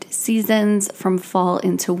shift seasons from fall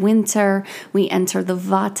into winter. We enter the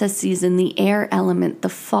Vata season, the air element, the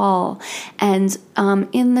fall. And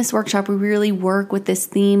in this workshop, we really work with this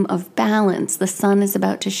theme of balance. The sun is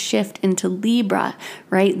about to shift into Libra,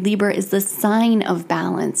 right? Libra is the sign of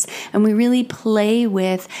balance. And we really play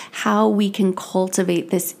with how we can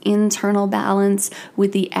cultivate this internal balance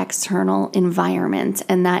with the external environment.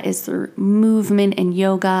 And that is through movement and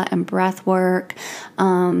yoga and breath work,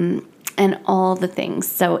 and all the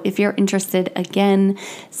things. So if you're interested, again,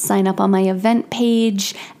 sign up on my event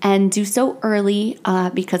page and do so early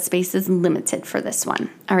because space is limited for this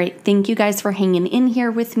one. All right. Thank you guys for hanging in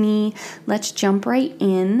here with me. Let's jump right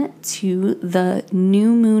in to the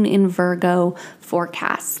new moon in Virgo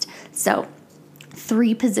forecast. So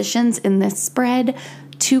 3 positions in this spread,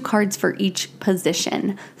 2 cards for each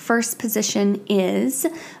position. First position is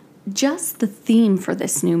just the theme for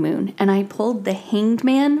this new moon, and I pulled the Hanged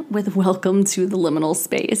Man with Welcome to the Liminal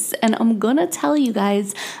Space. And I'm gonna tell you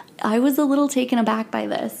guys, I was a little taken aback by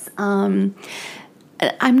this. I'm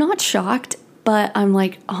not shocked, but I'm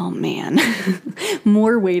like, oh man,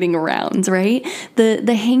 more waiting around, right?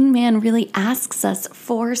 The Hanged Man really asks us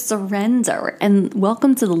for surrender and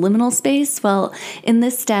welcome to the liminal space. Well, in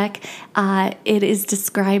this deck, it is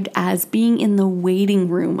described as being in the waiting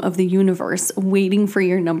room of the universe, waiting for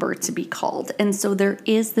your number to be called. And so there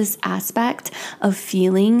is this aspect of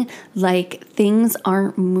feeling like things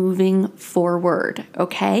aren't moving forward,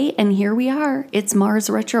 okay? And here we are, it's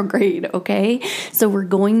Mars retrograde, okay? So we're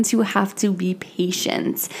going to have to be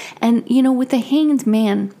patient. And, you know, with the Hanged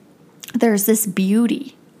Man, there's this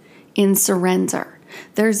beauty in surrender.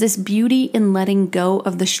 There's this beauty in letting go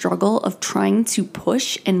of the struggle of trying to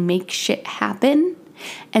push and make shit happen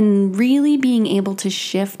and really being able to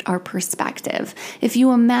shift our perspective. If you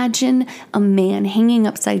imagine a man hanging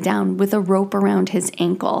upside down with a rope around his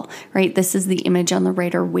ankle, right? This is the image on the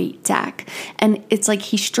Rider-Waite deck. And it's like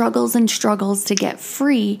he struggles and struggles to get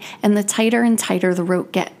free, and the tighter and tighter the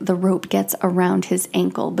rope gets around his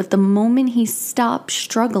ankle. But the moment he stops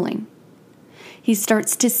struggling, he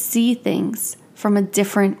starts to see things from a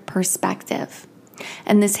different perspective.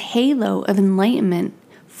 And this halo of enlightenment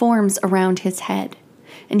forms around his head.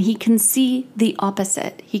 And he can see the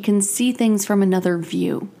opposite. He can see things from another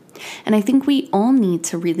view. And I think we all need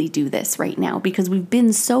to really do this right now because we've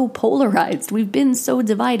been so polarized. We've been so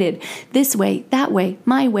divided. This way, that way,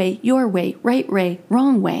 my way, your way, right way,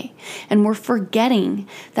 wrong way. And we're forgetting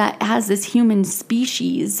that as this human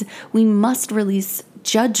species, we must release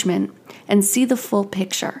judgment and see the full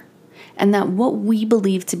picture. And that what we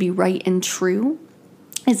believe to be right and true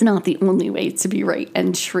is not the only way to be right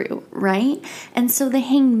and true, right? And so the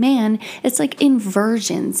Hanged Man, it's like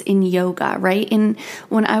inversions in yoga, right? And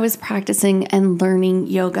when I was practicing and learning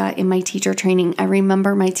yoga in my teacher training, I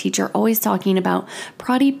remember my teacher always talking about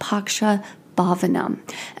Pratipaksha Bhavanam.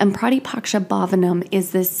 And Pratipaksha Bhavanam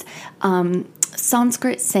is this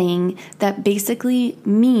Sanskrit saying that basically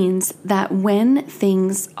means that when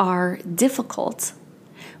things are difficult,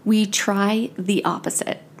 we try the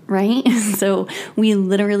opposite. Right? So we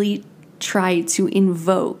literally try to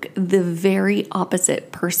invoke the very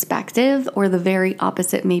opposite perspective or the very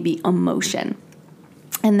opposite maybe emotion.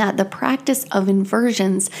 And that the practice of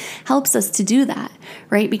inversions helps us to do that,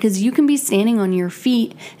 right? Because you can be standing on your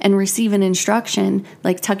feet and receive an instruction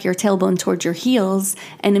like tuck your tailbone towards your heels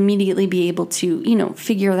and immediately be able to,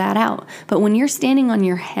 figure that out. But when you're standing on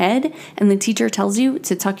your head and the teacher tells you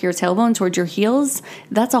to tuck your tailbone towards your heels,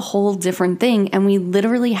 that's a whole different thing. And we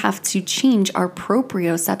literally have to change our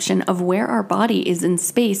proprioception of where our body is in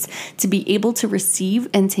space to be able to receive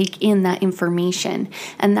and take in that information.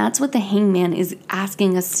 And that's what the Hanged Man is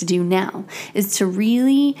asking us to do now, is to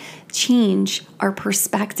really change our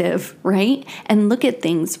perspective, right? And look at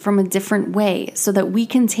things from a different way so that we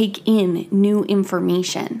can take in new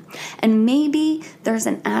information. And maybe there's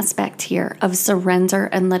an aspect here of surrender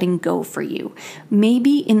and letting go for you.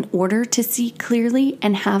 Maybe in order to see clearly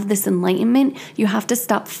and have this enlightenment, you have to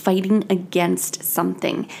stop fighting against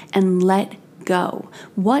something and let go.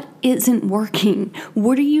 What isn't working?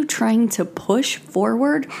 What are you trying to push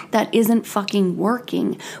forward that isn't fucking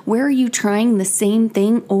working? Where are you trying the same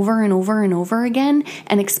thing over and over and over again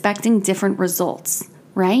and expecting different results,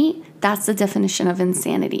 right? That's the definition of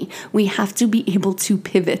insanity. We have to be able to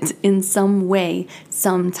pivot in some way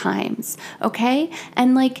sometimes, okay?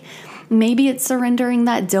 And like, maybe it's surrendering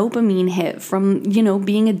that dopamine hit from,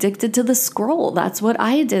 being addicted to the scroll. That's what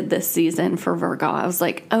I did this season for Virgo. I was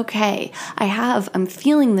like, okay, I'm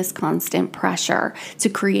feeling this constant pressure to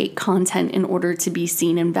create content in order to be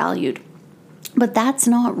seen and valued. But that's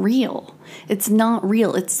not real. It's not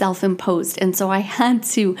real. It's self-imposed. And so I had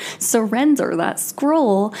to surrender that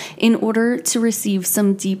scroll in order to receive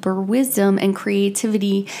some deeper wisdom and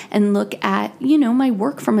creativity and look at, my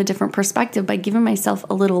work from a different perspective by giving myself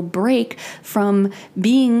a little break from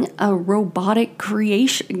being a robotic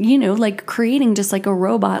creation, like creating just like a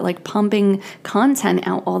robot, like pumping content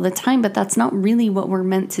out all the time. But that's not really what we're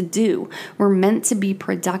meant to do. We're meant to be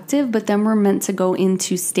productive, but then we're meant to go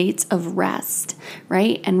into states of rest,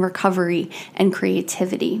 right? And recovery and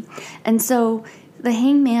creativity. And so the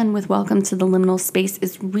Hangman with Welcome to the Liminal Space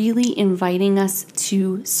is really inviting us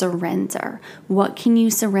to surrender. What can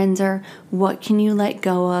you surrender? What can you let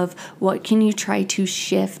go of? What can you try to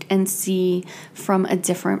shift and see from a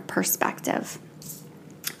different perspective?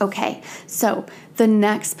 Okay, so the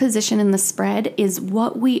next position in the spread is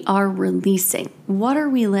what we are releasing. What are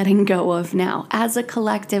we letting go of now? As a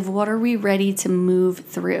collective, what are we ready to move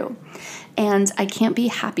through? And I can't be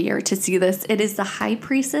happier to see this. It is the High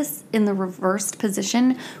Priestess in the reversed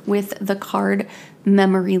position with the card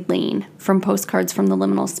Memory Lane from Postcards from the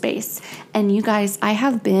Liminal Space. And you guys, I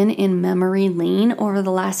have been in Memory Lane over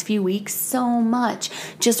the last few weeks so much.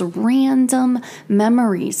 Just random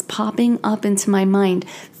memories popping up into my mind,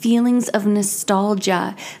 feelings of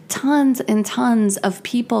nostalgia, tons and tons of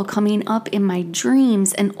people coming up in my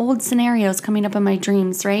dreams and old scenarios coming up in my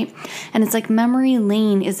dreams, right? And it's like Memory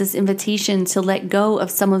Lane is this invitation to let go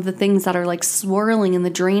of some of the things that are like swirling in the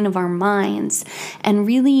drain of our minds and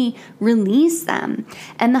really release them.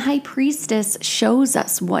 And the High Priestess shows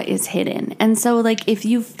us what is hidden. And so like if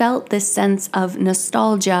you felt this sense of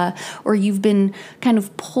nostalgia or you've been kind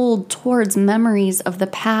of pulled towards memories of the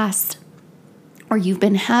past, or you've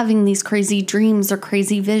been having these crazy dreams or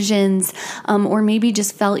crazy visions, or maybe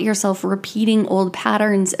just felt yourself repeating old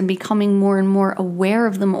patterns and becoming more and more aware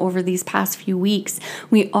of them over these past few weeks,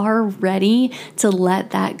 we are ready to let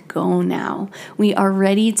that go now. We are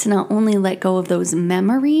ready to not only let go of those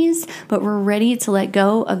memories, but we're ready to let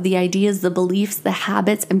go of the ideas, the beliefs, the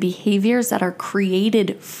habits, and behaviors that are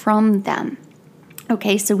created from them.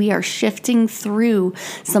 Okay, so we are shifting through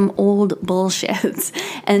some old bullshit,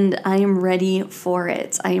 and I am ready for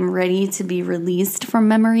it. I am ready to be released from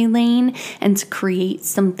Memory Lane and to create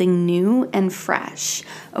something new and fresh.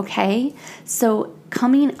 Okay, so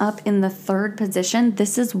coming up in the third position,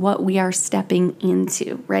 this is what we are stepping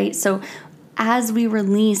into, right? So as we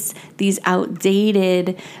release these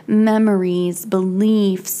outdated memories,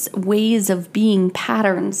 beliefs, ways of being,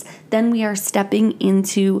 patterns, then we are stepping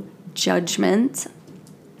into judgment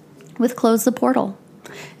with Close the Portal.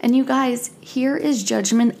 And you guys, here is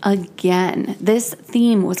judgment again. This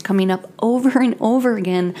theme was coming up over and over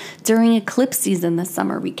again during eclipse season this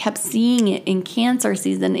summer. We kept seeing it in Cancer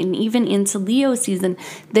season and even into Leo season.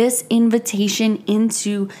 This invitation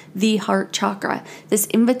into the heart chakra, this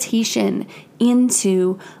invitation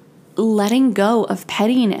into letting go of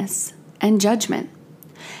pettiness and judgment.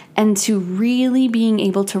 And to really being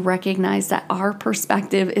able to recognize that our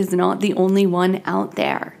perspective is not the only one out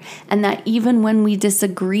there. And that even when we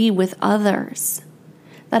disagree with others,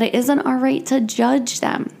 that it isn't our right to judge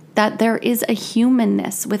them. That there is a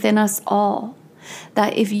humanness within us all.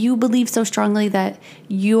 That if you believe so strongly that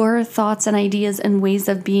your thoughts and ideas and ways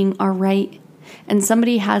of being are right, and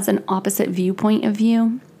somebody has an opposite viewpoint of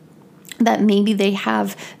you, that maybe they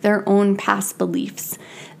have their own past beliefs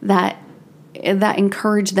that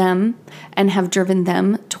encourage them and have driven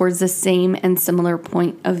them towards the same and similar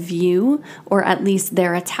point of view, or at least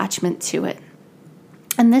their attachment to it.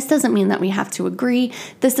 And this doesn't mean that we have to agree.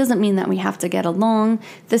 This doesn't mean that we have to get along.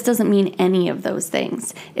 This doesn't mean any of those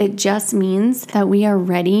things. It just means that we are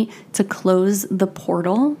ready to close the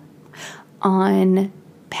portal on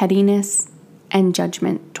pettiness and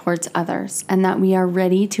judgment towards others, and that we are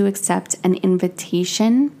ready to accept an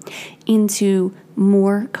invitation into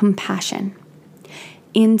more compassion,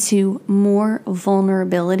 into more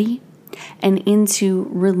vulnerability, and into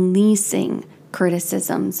releasing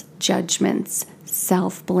criticisms, judgments,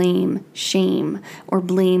 self-blame, shame, or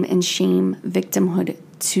blame and shame victimhood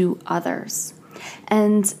to others.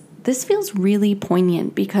 And this feels really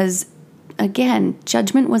poignant because again,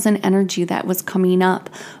 judgment was an energy that was coming up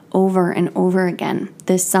over and over again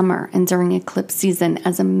this summer and during eclipse season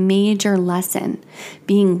as a major lesson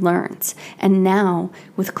being learned. And now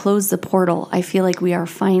with Close the Portal, I feel like we are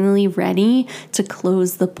finally ready to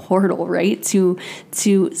close the portal, right? To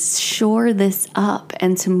shore this up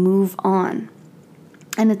and to move on.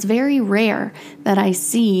 And it's very rare that I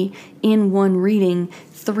see in one reading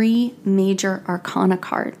 3 major arcana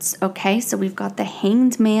cards. Okay, so we've got the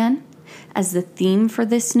Hanged Man as the theme for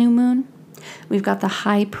this new moon. We've got the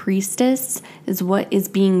High Priestess is what is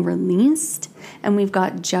being released. And we've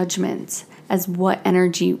got Judgment as what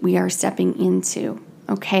energy we are stepping into.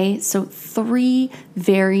 Okay, so 3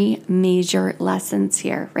 very major lessons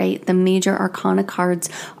here, right? The major arcana cards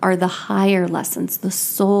are the higher lessons, the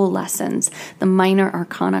soul lessons. The minor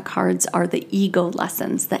arcana cards are the ego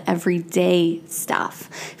lessons, the everyday stuff.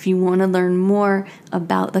 If you want to learn more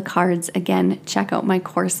about the cards, again, check out my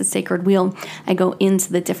course, The Sacred Wheel. I go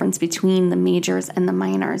into the difference between the majors and the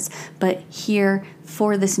minors. But here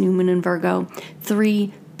for this new moon in Virgo,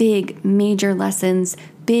 3 big major lessons,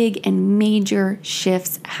 big and major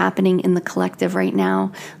shifts happening in the collective right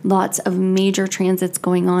now. Lots of major transits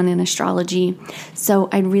going on in astrology. So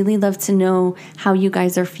I'd really love to know how you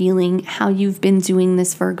guys are feeling, how you've been doing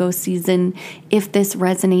this Virgo season. If this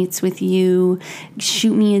resonates with you,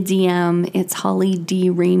 shoot me a DM. It's Holly D.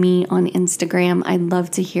 Ramey on Instagram. I'd love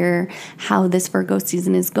to hear how this Virgo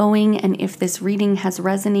season is going and if this reading has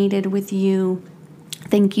resonated with you.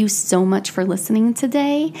 Thank you so much for listening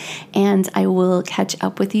today, and I will catch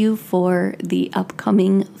up with you for the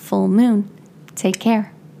upcoming full moon. Take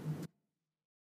care.